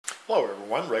Hello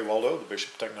everyone, Ray Waldo, the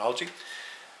Bishop of Technology,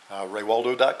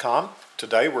 raywaldo.com.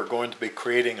 Today we're going to be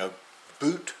creating a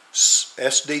boot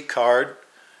SD card,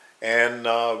 and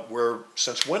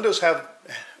since Windows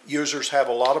users have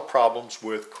a lot of problems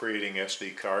with creating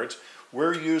SD cards,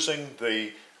 we're using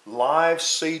the live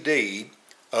CD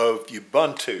of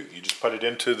Ubuntu. You just put it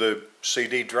into the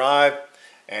CD drive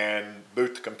and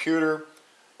boot the computer,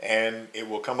 and it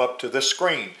will come up to this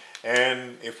screen.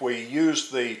 And if we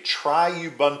use the Try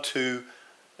Ubuntu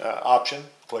option,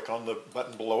 click on the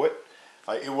button below it,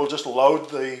 it will just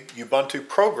load the Ubuntu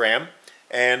program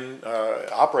and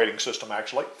operating system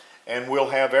actually, and we'll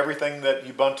have everything that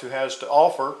Ubuntu has to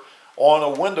offer on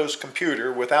a Windows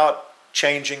computer without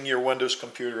changing your Windows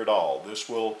computer at all. This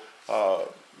will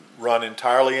run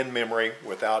entirely in memory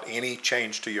without any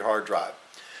change to your hard drive.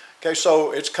 Okay,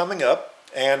 so it's coming up,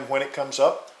 and when it comes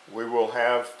up, we will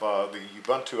have the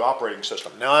Ubuntu operating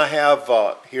system. Now I have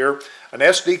here an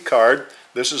SD card.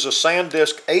 This is a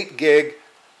SanDisk 8 gig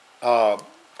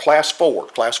class 4.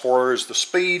 Class 4 is the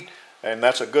speed, and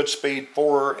that's a good speed.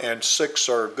 4 and 6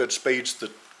 are good speeds. The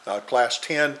class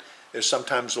 10 is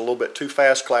sometimes a little bit too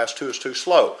fast. Class 2 is too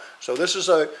slow. So this is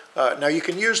now you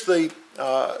can use the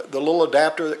little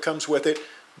adapter that comes with it,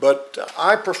 but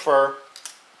I prefer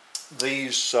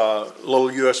these little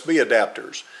USB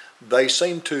adapters. They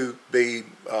seem to be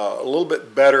a little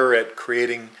bit better at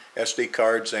creating SD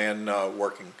cards and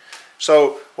working.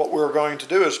 So what we're going to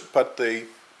do is put the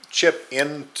chip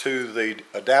into the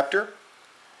adapter,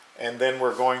 and then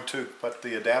we're going to put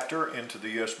the adapter into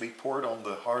the USB port on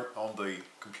the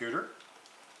computer.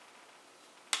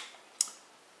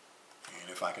 And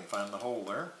if I can find the hole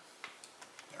there,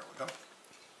 there we go.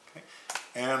 Okay.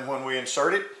 And when we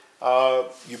insert it,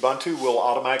 Ubuntu will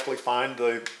automatically find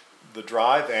the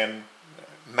drive and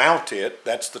mount it,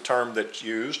 that's the term that's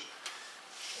used,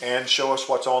 and show us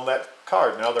what's on that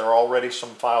card. Now there are already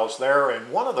some files there,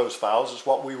 and one of those files is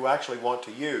what we actually want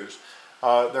to use.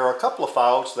 There are a couple of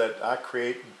files that I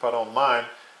create and put on mine,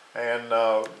 and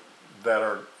that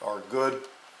are good.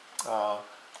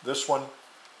 This one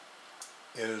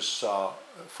is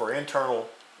for internal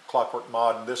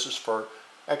ClockworkMod, and this is for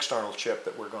external chip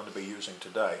that we're going to be using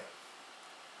today.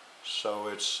 So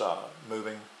it's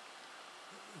moving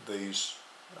these,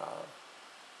 oh,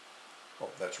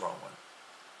 that's the wrong one.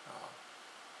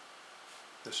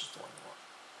 This is the one we want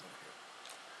over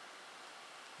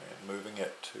here. And moving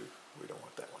it to, we don't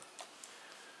want that one.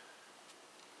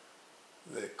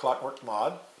 The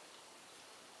ClockworkMod,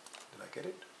 did I get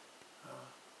it?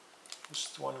 This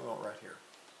is the one we want right here.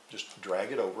 Just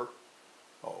drag it over.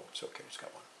 Oh, it's okay, it's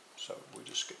got one. So we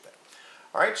just skip that.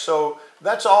 All right, so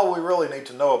that's all we really need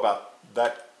to know about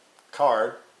that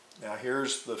card. Now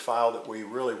here's the file that we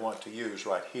really want to use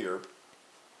right here,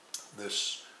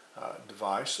 this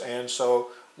device. And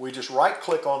so we just right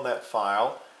click on that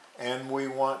file, and we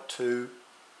want to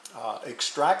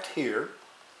extract here,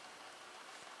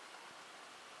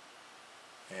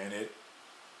 and it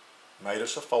made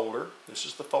us a folder. This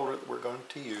is the folder that we're going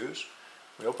to use.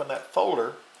 We open that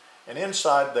folder, and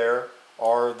inside there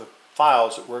are the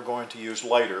files that we're going to use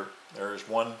later. There's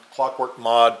one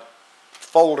ClockworkMod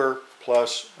folder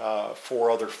plus 4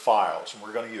 other files, and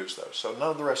we're going to use those. So none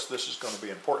of the rest of this is going to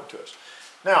be important to us.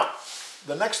 Now,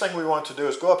 the next thing we want to do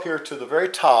is go up here to the very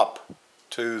top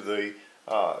to the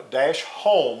dash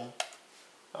home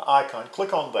icon.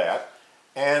 Click on that,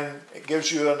 and it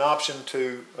gives you an option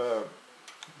to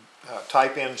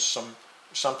type in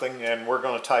something, and we're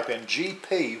going to type in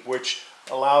GP, which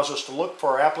allows us to look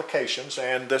for applications,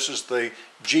 and this is the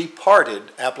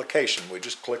Gparted application. We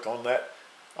just click on that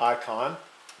icon,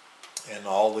 and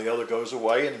all the other goes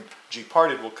away, and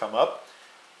Gparted will come up.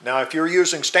 Now if you're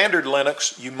using standard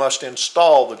Linux, you must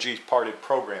install the Gparted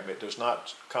program. It does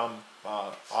not come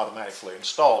automatically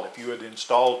installed. If you had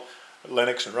installed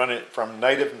Linux and run it from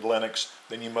native Linux,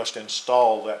 then you must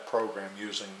install that program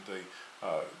using the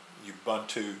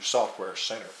Ubuntu Software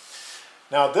Center.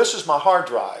 Now this is my hard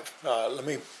drive. Let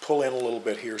me pull in a little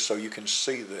bit here so you can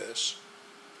see this.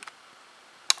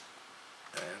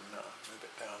 And move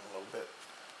it down a little bit.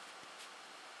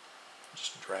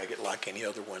 Just drag it like any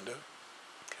other window.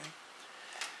 Okay.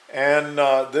 And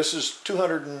this is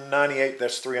 298,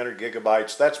 that's 300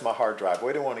 gigabytes. That's my hard drive.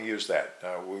 We don't want to use that.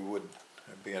 We would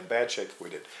be in bad shape if we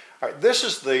did. All right, this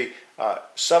is the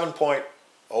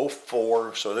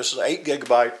 7.04, so this is 8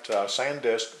 gigabyte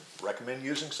SanDisk. Recommend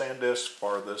using SanDisk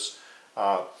for this.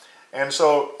 And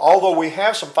so, although we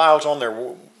have some files on there,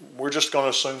 we're just going to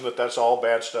assume that that's all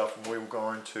bad stuff, and we're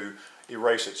going to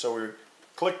erase it. So we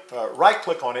click,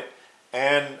 right-click on it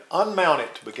and unmount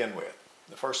it to begin with.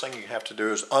 the first thing you have to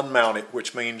do is unmount it,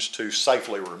 which means to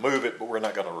safely remove it, but we're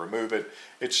not going to remove it.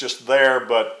 It's just there,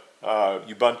 but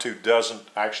Ubuntu doesn't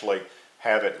actually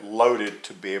have it loaded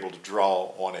to be able to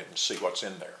draw on it and see what's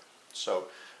in there. So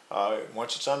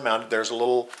once it's unmounted, there's a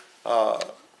little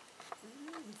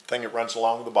thing that runs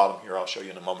along the bottom here. I'll show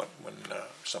you in a moment when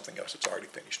something else that's already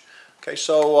finished. Okay,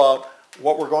 so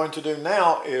what we're going to do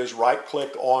now is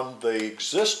right-click on the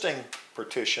existing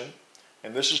partition,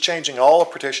 and this is changing all the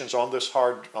partitions on this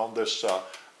 7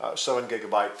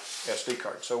 gigabyte SD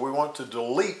card. So we want to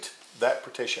delete that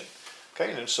partition.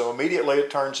 Okay, and so immediately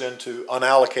it turns into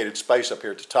unallocated space up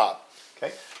here at the top.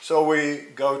 Okay, so we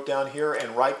go down here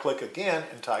and right-click again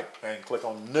and type and click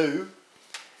on New,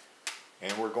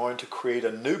 and we're going to create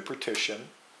a new partition.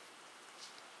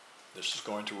 This is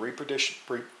going to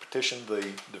repartition the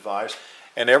device,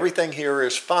 and everything here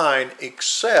is fine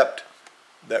except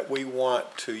that we want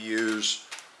to use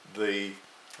the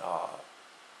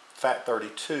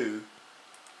FAT32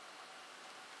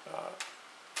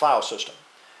 file system.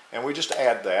 And we just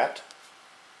add that.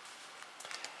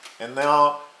 And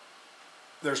now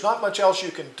there's not much else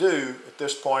you can do at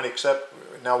this point except,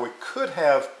 now we could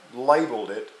have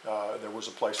labeled it. There was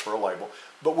a place for a label.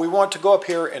 But we want to go up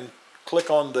here and click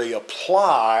on the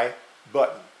Apply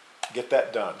button. Get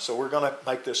that done. So we're going to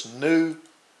make this new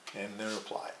and then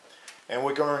apply. And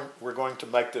we're going to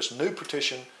make this new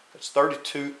partition that's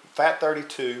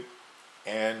FAT32,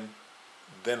 and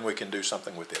then we can do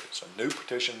something with it. It's a new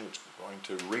partition. It's going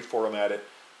to reformat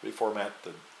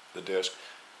the disk.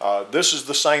 This is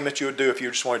the same that you would do if you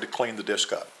just wanted to clean the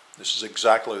disk up. This is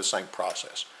exactly the same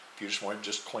process. If you just want to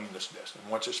just clean this disk.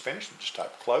 And once it's finished, you just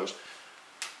type close,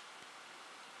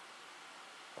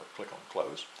 or click on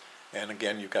close. And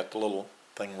again, you've got the little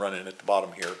thing running at the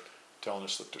bottom here telling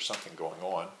us that there's something going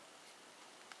on.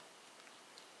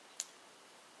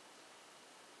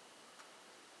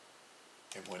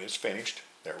 And when it's finished,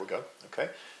 there we go. Okay.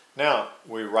 Now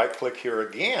we right click here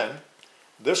again.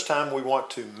 This time we want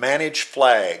to manage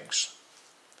flags.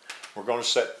 We're going to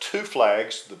set 2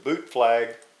 flags, the boot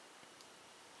flag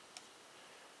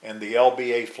and the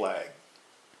LBA flag.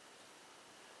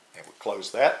 And we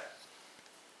close that.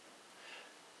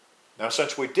 Now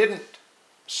since we didn't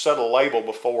set a label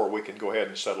before, we can go ahead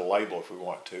and set a label if we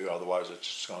want to. Otherwise it's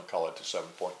just going to call it the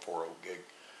 7.40 gig.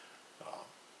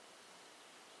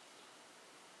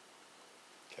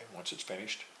 Okay, once it's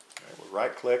finished, we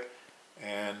right click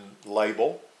and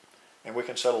label, and we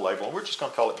can set a label, and we're just going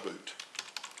to call it boot.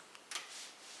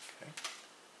 Okay.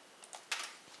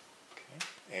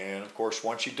 Okay. And of course,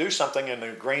 once you do something and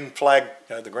the green flag,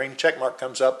 the green check mark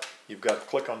comes up, you've got to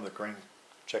click on the green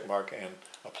check mark and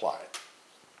apply it.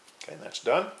 Okay, and that's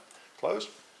done. Close.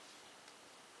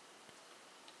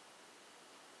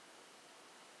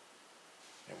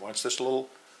 And once this little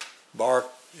bar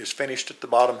is finished at the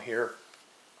bottom here,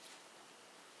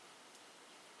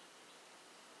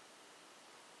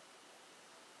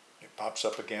 pops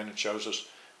up again and shows us.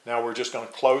 Now we're just going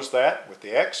to close that with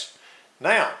the X.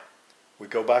 Now we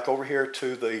go back over here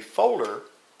to the folder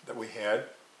that we had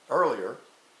earlier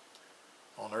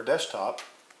on our desktop,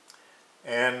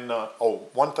 and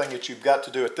one thing that you've got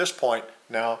to do at this point,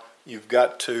 now you've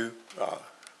got to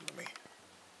let me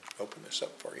open this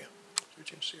up for you so you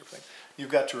can see everything. You've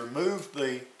got to remove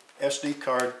the SD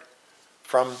card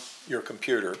from your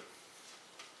computer.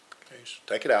 Okay, so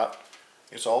take it out.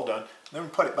 It's all done. Then we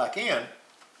put it back in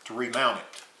to remount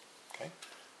it. Okay.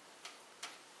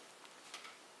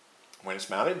 When it's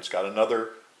mounted, it's got another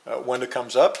window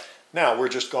comes up. Now we're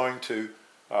just going to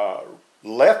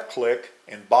left click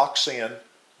and box in.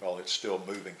 Well, it's still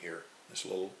moving here. This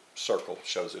little circle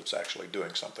shows it's actually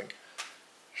doing something.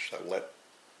 So let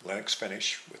Linux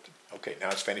finish with. Okay, now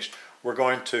it's finished. We're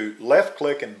going to left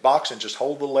click and box and just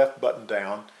hold the left button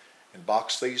down and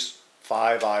box these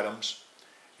 5 items.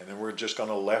 And then we're just going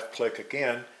to left click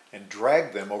again and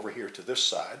drag them over here to this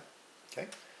side. Okay.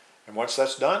 And once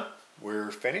that's done,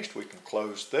 we're finished. We can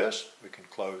close this. We can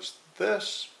close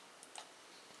this.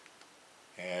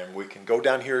 And we can go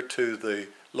down here to the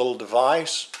little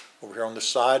device over here on the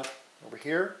side over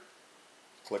here.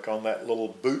 Click on that little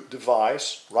boot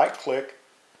device, right click,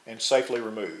 and safely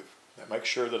remove. That makes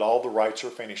sure that all the writes are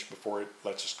finished before it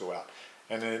lets us go out.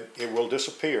 And then it will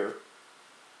disappear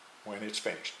when it's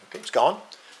finished. Okay, it's gone.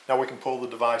 Now we can pull the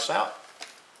device out.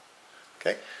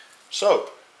 Okay, so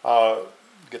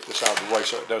get this out of the way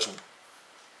so it doesn't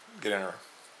get in our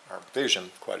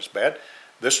vision quite as bad.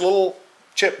 This little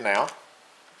chip now,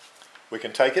 we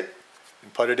can take it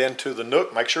and put it into the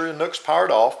Nook. Make sure the Nook's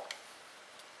powered off.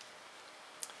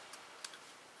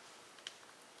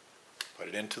 Put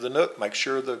it into the Nook. Make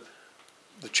sure the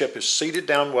chip is seated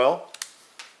down well.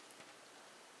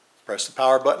 Press the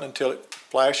power button until it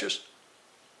flashes.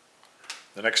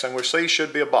 The next thing we see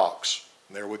should be a box.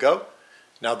 There we go.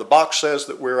 Now the box says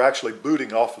that we're actually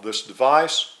booting off of this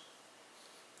device,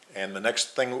 and the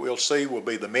next thing that we'll see will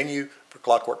be the menu for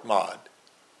ClockworkMod.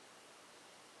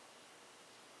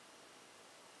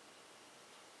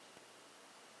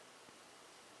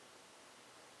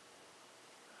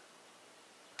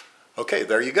 Okay,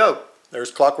 there you go.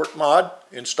 There's ClockworkMod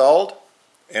installed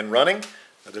and running.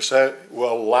 This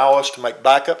will allow us to make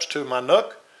backups to my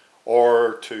Nook,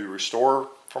 or to restore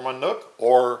from my Nook,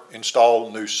 or install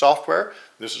new software.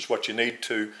 This is what you need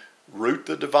to root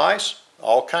the device.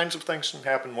 All kinds of things can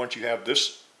happen once you have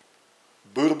this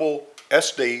bootable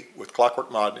SD with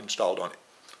ClockworkMod installed on it.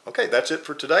 Okay, that's it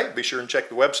for today. Be sure and check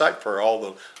the website for all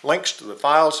the links to the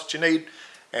files that you need,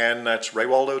 and that's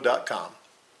raywaldo.com.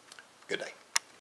 Good day.